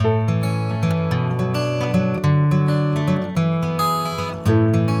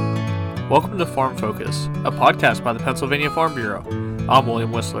Welcome to Farm Focus, a podcast by the Pennsylvania Farm Bureau. I'm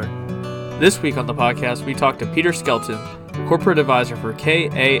William Whistler. This week on the podcast, we talk to Peter Skelton, Corporate Advisor for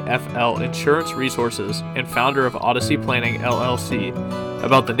KAFL Insurance Resources and founder of Odyssey Planning, LLC,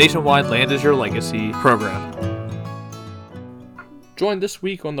 about the nationwide Land is Your Legacy program. Joined this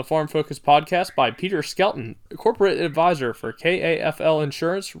week on the Farm Focus podcast by Peter Skelton, Corporate Advisor for KAFL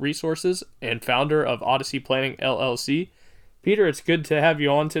Insurance Resources and founder of Odyssey Planning, LLC. Peter, it's good to have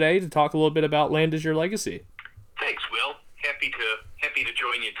you on today to talk a little bit about Land is Your Legacy. Thanks, Will. Happy to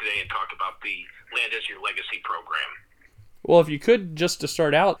join you today and talk about the Land is Your Legacy program. Well, if you could, just to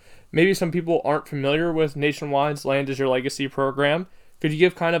start out, maybe some people aren't familiar with Nationwide's Land is Your Legacy program. Could you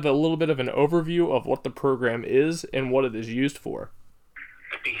give kind of a little bit of an overview of what the program is and what it is used for?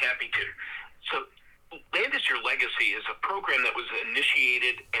 I'd be happy to. So, Land is Your Legacy is a program that was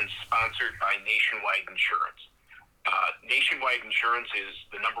initiated and sponsored by Nationwide Insurance. Nationwide Insurance is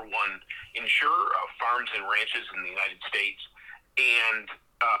the number one insurer of farms and ranches in the United States, and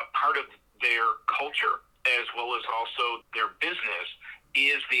part of their culture, as well as also their business,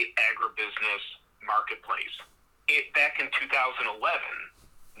 is the agribusiness marketplace. Back in 2011,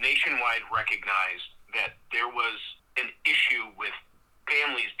 Nationwide recognized that there was an issue with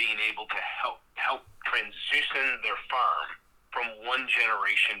families being able to help transition their farm from one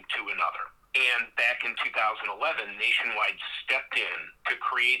generation to another. And back in 2011, Nationwide stepped in to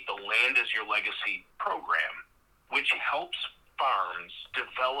create the Land is Your Legacy program, which helps farms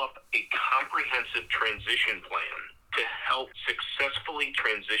develop a comprehensive transition plan to help successfully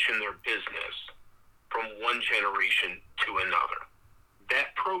transition their business from one generation to another.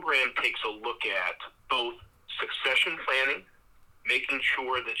 That program takes a look at both succession planning, making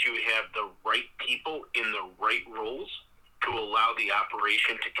sure that you have the right people in the right roles to allow the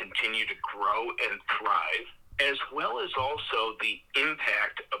operation to continue to grow and thrive, as well as also the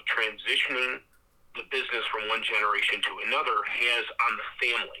impact of transitioning the business from one generation to another has on the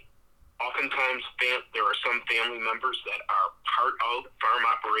family. Oftentimes, there are some family members that are part of farm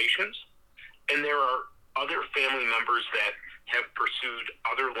operations, and there are other family members that have pursued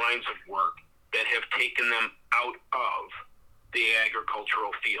other lines of work that have taken them out of the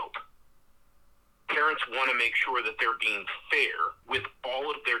agricultural field. Parents want to make sure that they're being fair with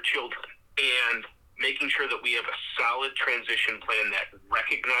all of their children and making sure that we have a solid transition plan that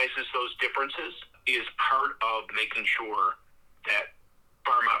recognizes those differences is part of making sure that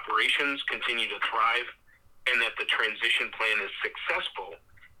farm operations continue to thrive and that the transition plan is successful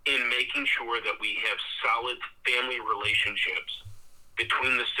in making sure that we have solid family relationships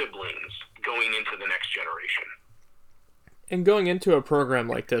between the siblings going into the next generation. And going into a program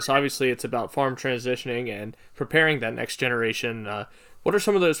like this, obviously it's about farm transitioning and preparing that next generation. What are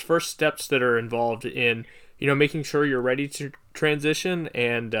some of those first steps that are involved in, making sure you're ready to transition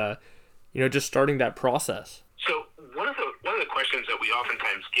and, just starting that process? So one of the questions that we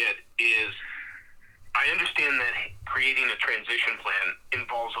oftentimes get is, I understand that creating a transition plan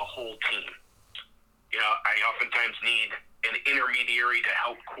involves a whole team. I oftentimes need an intermediary to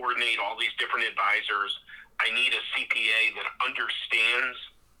help coordinate all these different advisors. I need a CPA that understands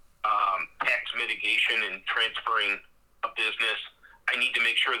tax mitigation and transferring a business. I need to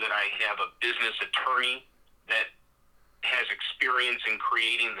make sure that I have a business attorney that has experience in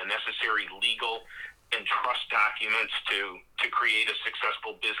creating the necessary legal and trust documents to create a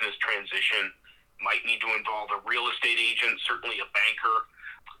successful business transition. Might need to involve a real estate agent, certainly a banker.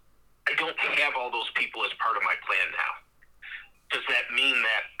 I don't have all those people as part of my plan now. Does that mean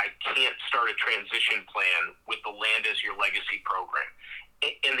that I can't start a transition plan with the Land is Your Legacy program?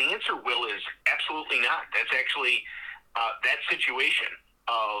 And the answer, Will, is absolutely not. That's actually that situation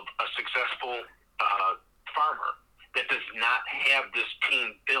of a successful farmer that does not have this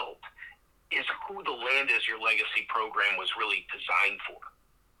team built is who the Land is Your Legacy program was really designed for.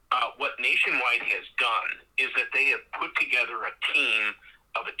 What Nationwide has done is that they have put together a team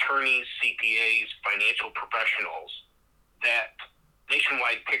of attorneys, CPAs, financial professionals that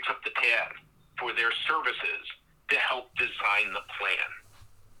Nationwide picks up the tab for their services to help design the plan.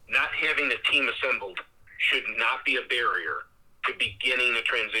 Not having a team assembled should not be a barrier to beginning a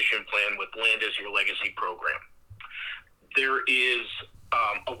transition plan with Land is Your Legacy program. There is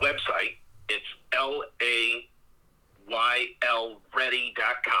a website. It's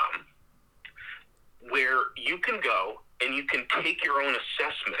laylready.com, where you can go and you can take your own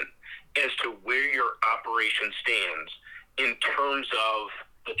assessment as to where your operation stands in terms of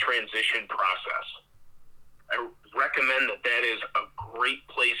the transition process. I recommend that is a great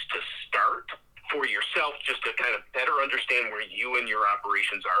place to start for yourself, just to kind of better understand where you and your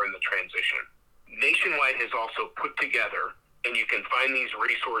operations are in the transition. Nationwide has also put together and you can find these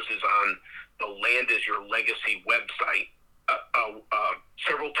resources on the Land is Your Legacy website,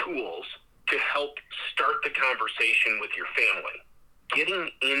 several tools to help start the conversation with your family. Getting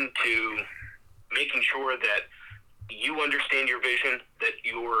into making sure that you understand your vision, that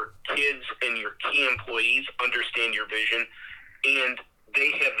your kids and your key employees understand your vision, and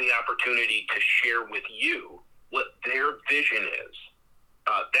they have the opportunity to share with you what their vision is.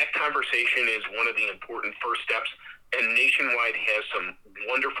 That conversation is one of the important first steps, and Nationwide has some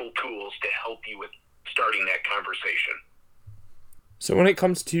wonderful tools to help you with starting that conversation. So when it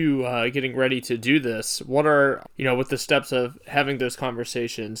comes to getting ready to do this, what are, with the steps of having those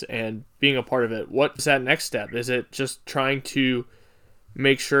conversations and being a part of it, what's that next step? Is it just trying to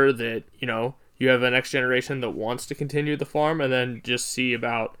make sure that, you have a next generation that wants to continue the farm and then just see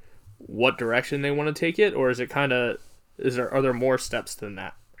about what direction they want to take it? Or is it are there more steps than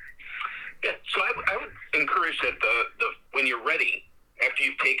that? Yeah, so I would encourage that when you're ready, after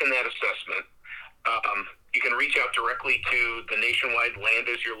you've taken that assessment, you can reach out directly to the Nationwide Land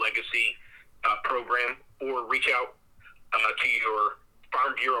is Your Legacy program, or reach out to your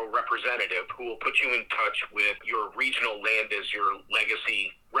Farm Bureau representative, who will put you in touch with your regional Land is Your Legacy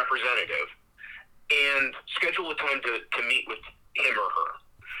representative, and schedule a time to meet with him or her.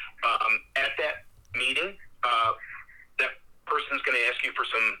 At that meeting, that person's going to ask you for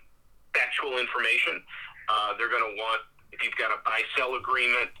some factual information. They're going to want, if you've got a buy-sell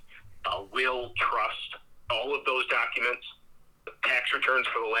agreement, a will, trust, all of those documents, tax returns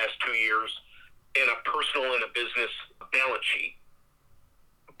for the last 2 years, and a personal and a business balance sheet.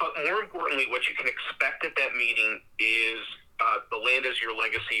 But more importantly, what you can expect at that meeting is the Land is Your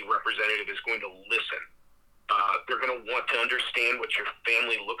Legacy representative is going to listen. They're going to want to understand what your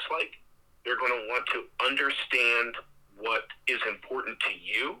family looks like. They're going to want to understand what is important to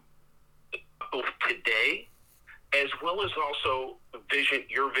you, both today, as well as also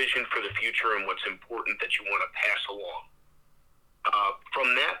your vision for the future and what's important that you want to pass along.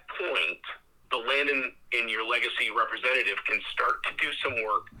 From that point, the Land in Your Legacy representative can start to do some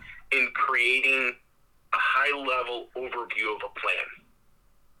work in creating a high-level overview of a plan.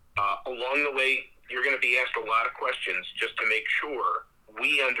 Along the way, you're going to be asked a lot of questions just to make sure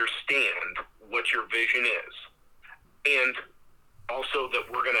we understand what your vision is. And also that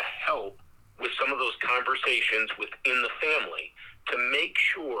we're going to help with some of those conversations within the family to make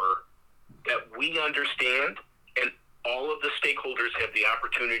sure that we understand and all of the stakeholders have the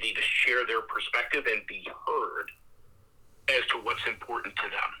opportunity to share their perspective and be heard as to what's important to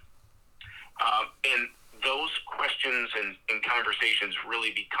them. And those questions and conversations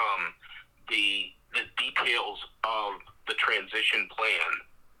really become the details of the transition plan,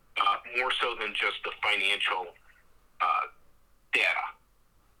 more so than just the financial data.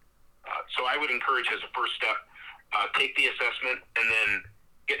 So I would encourage, as a first step, take the assessment and then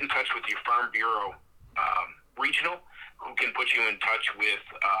get in touch with your Farm Bureau regional, who can put you in touch with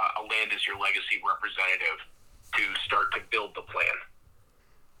a Land is Your Legacy representative to start to build the plan.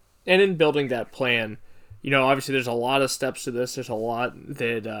 And in building that plan, obviously there's a lot of steps to this. There's a lot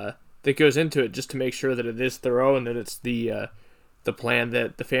that goes into it just to make sure that it is thorough and that it's the plan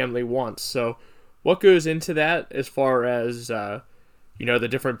that the family wants. So what goes into that as far as the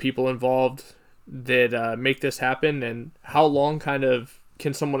different people involved that make this happen, and how long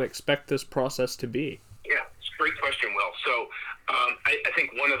can someone expect this process to be? Yeah, it's a great question, Will. So I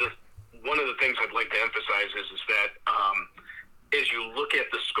think one of the things I'd like to emphasize is that as you look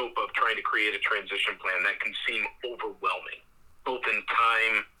at the scope of trying to create a transition plan, that can seem overwhelming, both in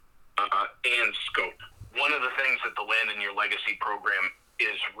time and scope. One of the things that the Land in Your Legacy program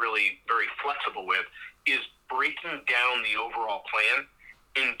is really very flexible with is breaking down the overall plan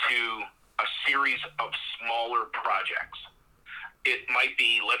into a series of smaller projects. It might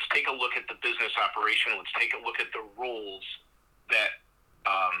be, let's take a look at the business operation, let's take a look at the roles that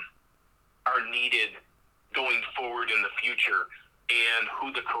are needed going forward in the future, and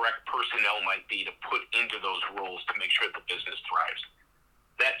who the correct personnel might be to put into those roles to make sure the business thrives.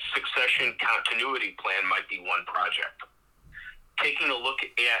 That succession continuity plan might be one project. Taking a look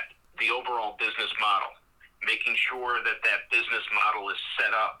at the overall business model, making sure that business model is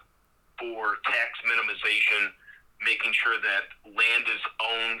set up for tax minimization, making sure that land is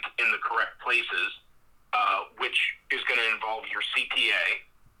owned in the correct places, which is going to involve your CPA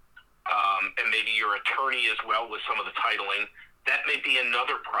and maybe your attorney as well with some of the titling. That may be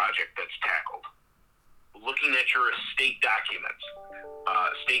another project that's tackled. Looking at your estate documents.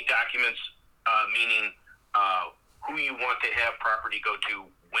 Meaning who you want to have property go to,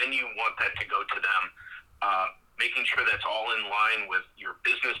 when you want that to go to them, making sure that's all in line with your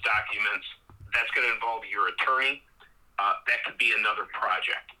business documents. That's going to involve your attorney. that could be another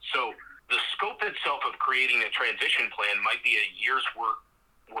project. So the scope itself of creating a transition plan might be a year's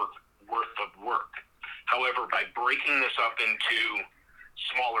worth of work. However, by breaking this up into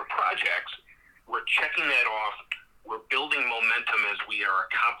smaller projects, we're checking that off. We're building momentum as we are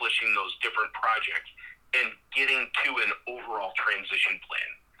accomplishing those different projects and getting to an overall transition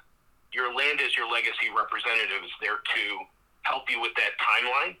plan. Your land as your legacy representative is there to help you with that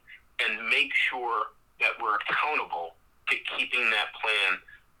timeline and make sure that we're accountable to keeping that plan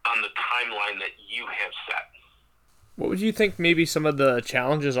on the timeline that you have set. What would you think maybe some of the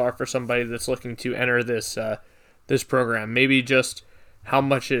challenges are for somebody that's looking to enter this this program? Maybe just how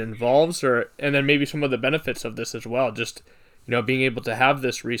much it involves, and then maybe some of the benefits of this as well. Just, being able to have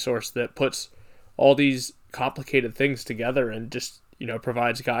this resource that puts all these complicated things together and just,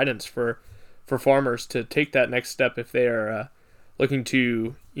 provides guidance for farmers to take that next step if they are looking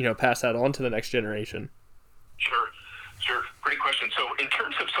to, pass that on to the next generation. Sure. Great question. So in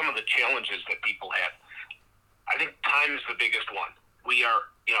terms of some of the challenges that people have, I think time is the biggest one. We are,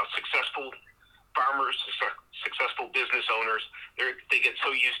 successful farmers, successful business owners. They get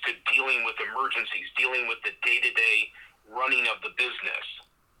so used to dealing with emergencies, dealing with the day-to-day running of the business,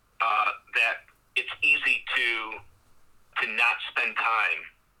 that it's easy to not spend time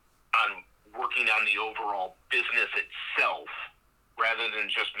on working on the overall business itself, rather than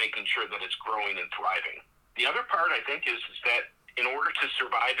just making sure that it's growing and thriving. The other part, I think, is that in order to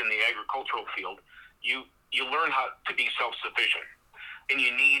survive in the agricultural field, you learn how to be self-sufficient, and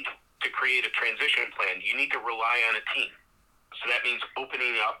you need to create a transition plan. You need to rely on a team. So that means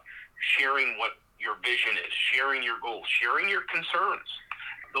opening up, sharing what your vision is, sharing your goals, sharing your concerns.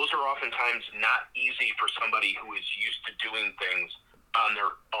 Those are oftentimes not easy for somebody who is used to doing things on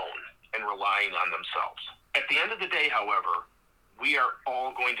their own and relying on themselves. At the end of the day, however, we are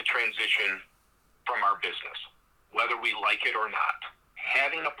all going to transition from our business, whether we like it or not.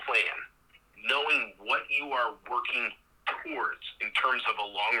 Having a plan, knowing what you are working towards in terms of a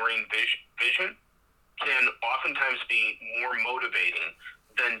long-range vision can oftentimes be more motivating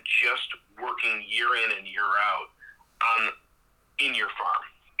than just working year in and year out in your farm.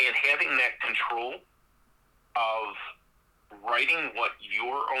 And having that control of writing what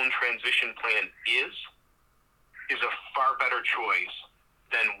your own transition plan is a far better choice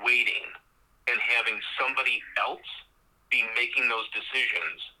than waiting and having somebody else be making those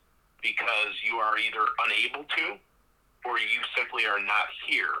decisions because you are either unable to or you simply are not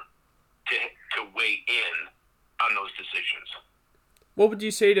here to weigh in on those decisions. What would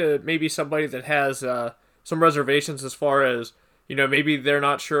you say to maybe somebody that has some reservations as far as, maybe they're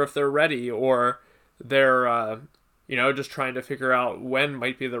not sure if they're ready, or they're, just trying to figure out when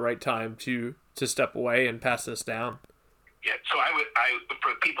might be the right time to step away and pass this down? Yeah, so I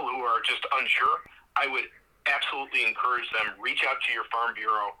for people who are just unsure, I would absolutely encourage them, reach out to your Farm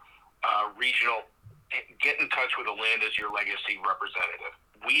Bureau, regional, get in touch with a Land as Your Legacy representative.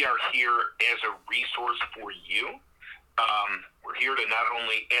 We are here as a resource for you. We're here to not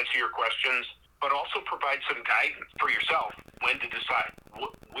only answer your questions, but also provide some guidance for yourself when to decide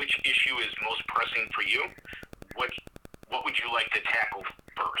which issue is most pressing for you. What would you like to tackle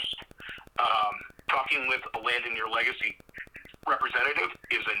first? Talking with a Land in Your Legacy representative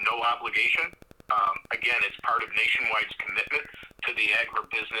is a no obligation. Again, it's part of Nationwide's commitment to the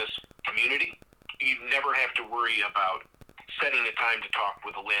agribusiness community. You never have to worry about setting a time to talk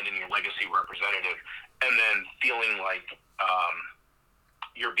with a Land in Your Legacy representative and then feeling like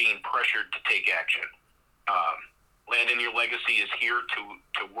you're being pressured to take action. Land in Your Legacy is here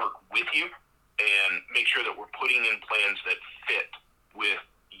to work with you and make sure that we're putting in plans that fit with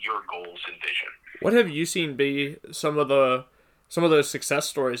your goals and vision. What have you seen be some of those success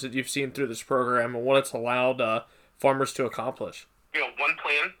stories that you've seen through this program and what it's allowed farmers to accomplish? One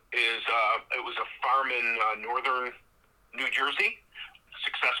plan is it was a farm in northern New Jersey,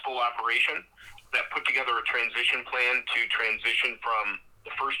 successful operation that put together a transition plan to transition from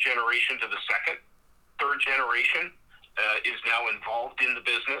the first generation to the second. Third generation is now involved in the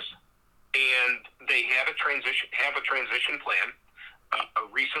business, and they have a transition plan.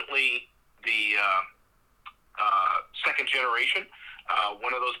 Recently, the second generation,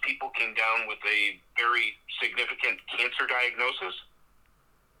 one of those people came down with a very significant cancer diagnosis.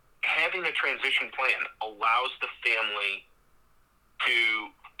 Having a transition plan allows the family to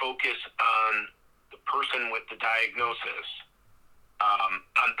focus on the person with the diagnosis,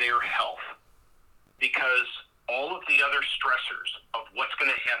 on their health, because all of the other stressors of what's going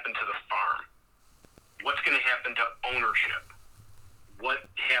to happen to the farm, what's going to happen to ownership, what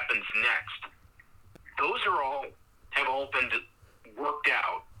happens next, those have all been worked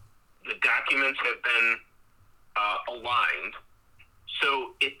out. The documents have been aligned.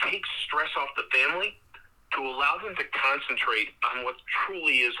 So it takes stress off the family to allow them to concentrate on what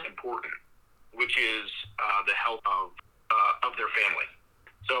truly is important, which is the health of their family.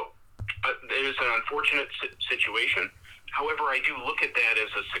 So it is an unfortunate situation. However, I do look at that as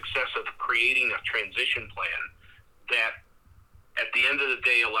a success of creating a transition plan that at the end of the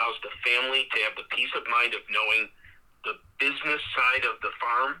day allows the family to have the peace of mind of knowing the business side of the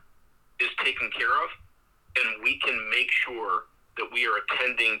farm is taken care of, and we can make sure that we are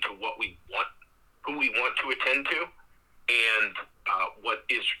attending to what we want, who we want to attend to, and what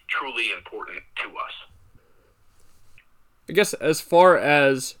is truly important to us. I guess as far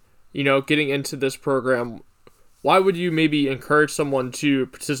as, getting into this program, why would you maybe encourage someone to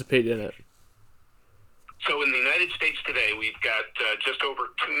participate in it? So in the United States today, we've got just over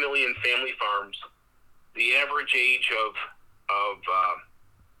 2 million family farms. The average age of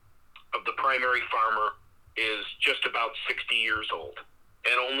the primary farmer is just about 60 years old,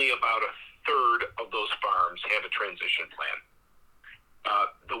 and only about a third of those farms have a transition plan.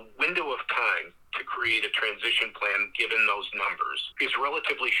 The window of time to create a transition plan, given those numbers, is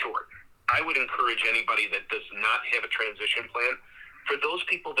relatively short. I would encourage anybody that does not have a transition plan, for those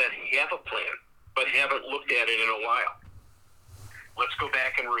people that have a plan but haven't looked at it in a while, let's go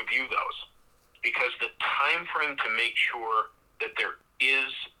back and review those, because the time frame to make sure that there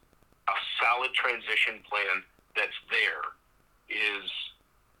is a solid transition plan that's there is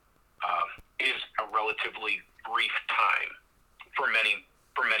a relatively brief time for many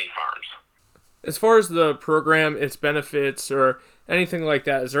farms. As far as the program, its benefits, or anything like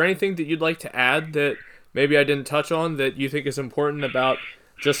that, is there anything that you'd like to add that maybe I didn't touch on that you think is important about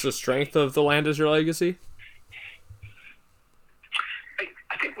just the strength of the Land is Your Legacy?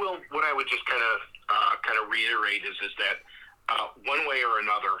 I think, Will, what I would just kind of reiterate is that one way or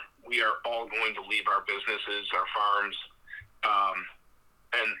another, we are all going to leave our businesses, our farms,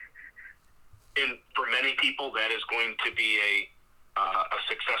 and for many people, that is going to be a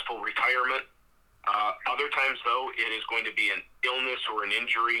successful retirement. Other times, though, it is going to be an illness or an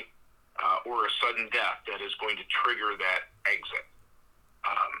injury or a sudden death that is going to trigger that exit.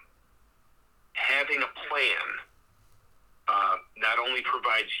 Having a plan not only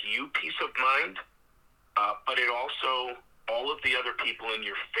provides you peace of mind, but it also, all of the other people in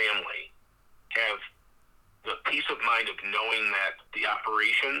your family have the peace of mind of knowing that the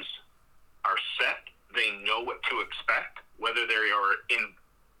operations are set. They know what to expect, whether they are in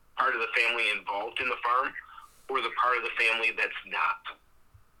part of the family involved in the farm or the part of the family that's not.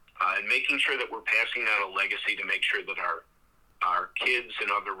 And making sure that we're passing on a legacy to make sure that our kids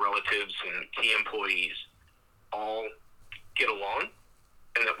and other relatives and key employees all get along,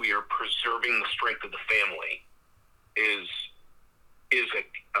 and that we are preserving the strength of the family is a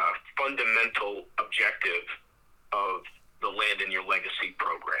fundamental objective of the Land in Your Legacy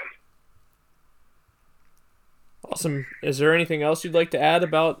program. Awesome. Is there anything else you'd like to add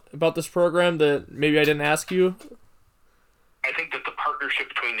about this program that maybe I didn't ask you? I think that the partnership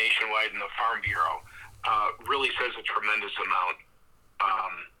between Nationwide and the Farm Bureau really says a tremendous amount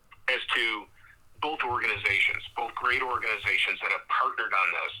as to both organizations, both great organizations that have partnered on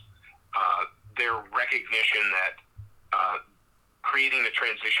this. Their recognition that creating a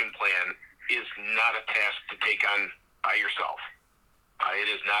transition plan is not a task to take on by yourself. It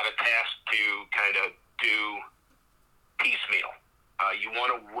is not a task to kind of do piecemeal. You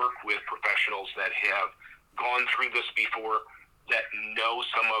want to work with professionals that have gone through this before, that know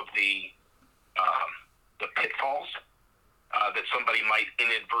some of the pitfalls that somebody might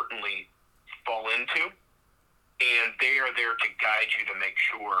inadvertently fall into, and they are there to guide you to make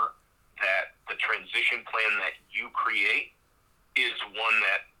sure that the transition plan that you create is one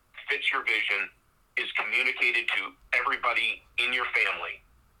that fits your vision, is communicated to everybody in your family,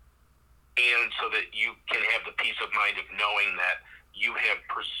 and so that you can have the peace of mind of knowing that you have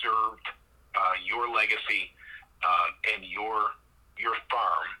preserved your legacy and your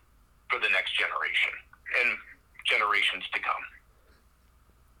farm for the next generation and generations to come.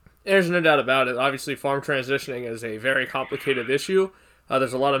 There's no doubt about it. Obviously, farm transitioning is a very complicated issue.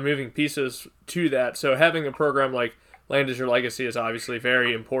 There's a lot of moving pieces to that. So having a program like Land is Your Legacy is obviously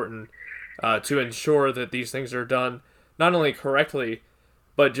very important to ensure that these things are done not only correctly,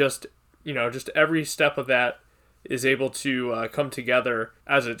 but just every step of that is able to come together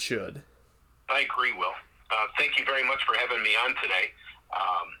as it should. I agree, Will. Thank you very much for having me on today.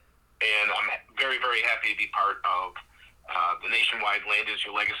 And I'm very, very happy to be part of the Nationwide Land is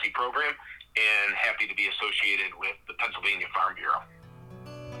Your Legacy program, and happy to be associated with the Pennsylvania Farm Bureau.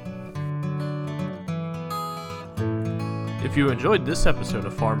 If you enjoyed this episode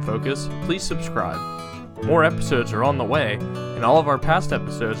of Farm Focus, please subscribe. More episodes are on the way, and all of our past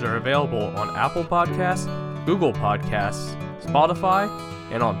episodes are available on Apple Podcasts, Google Podcasts, Spotify,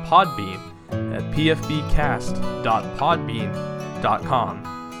 and on Podbean at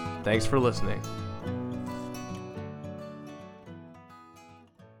pfbcast.podbean.com. Thanks for listening.